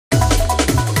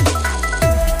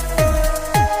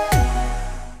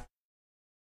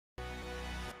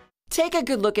take a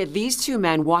good look at these two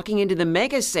men walking into the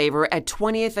Mega Saver at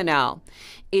 20th and L.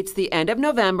 It's the end of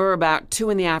November, about 2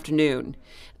 in the afternoon.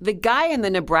 The guy in the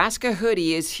Nebraska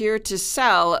hoodie is here to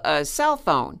sell a cell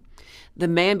phone. The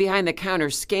man behind the counter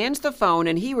scans the phone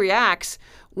and he reacts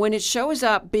when it shows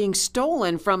up being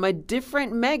stolen from a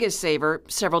different Mega Saver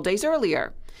several days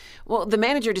earlier. Well, the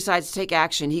manager decides to take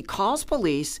action. He calls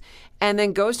police and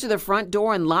then goes to the front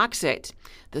door and locks it.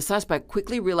 The suspect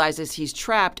quickly realizes he's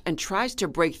trapped and tries to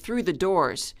break through the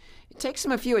doors. It takes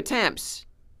him a few attempts.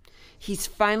 He's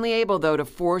finally able, though, to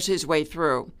force his way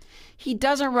through. He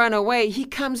doesn't run away. He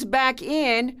comes back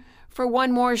in for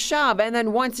one more shove and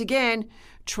then once again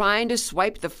trying to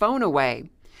swipe the phone away.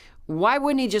 Why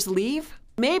wouldn't he just leave?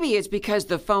 Maybe it's because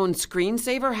the phone's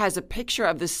screensaver has a picture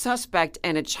of the suspect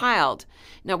and a child.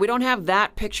 Now, we don't have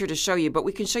that picture to show you, but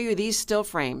we can show you these still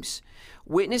frames.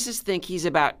 Witnesses think he's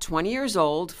about 20 years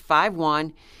old,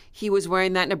 5'1". He was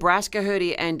wearing that Nebraska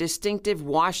hoodie and distinctive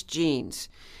washed jeans.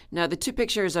 Now, the two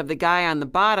pictures of the guy on the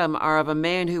bottom are of a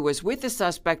man who was with the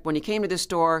suspect when he came to the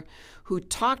store, who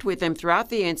talked with him throughout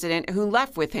the incident, who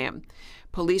left with him.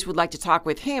 Police would like to talk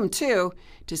with him, too,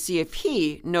 to see if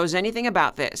he knows anything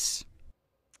about this.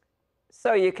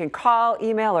 So you can call,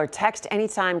 email, or text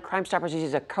anytime. Crime Stoppers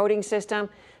uses a coding system,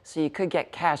 so you could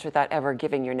get cash without ever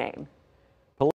giving your name.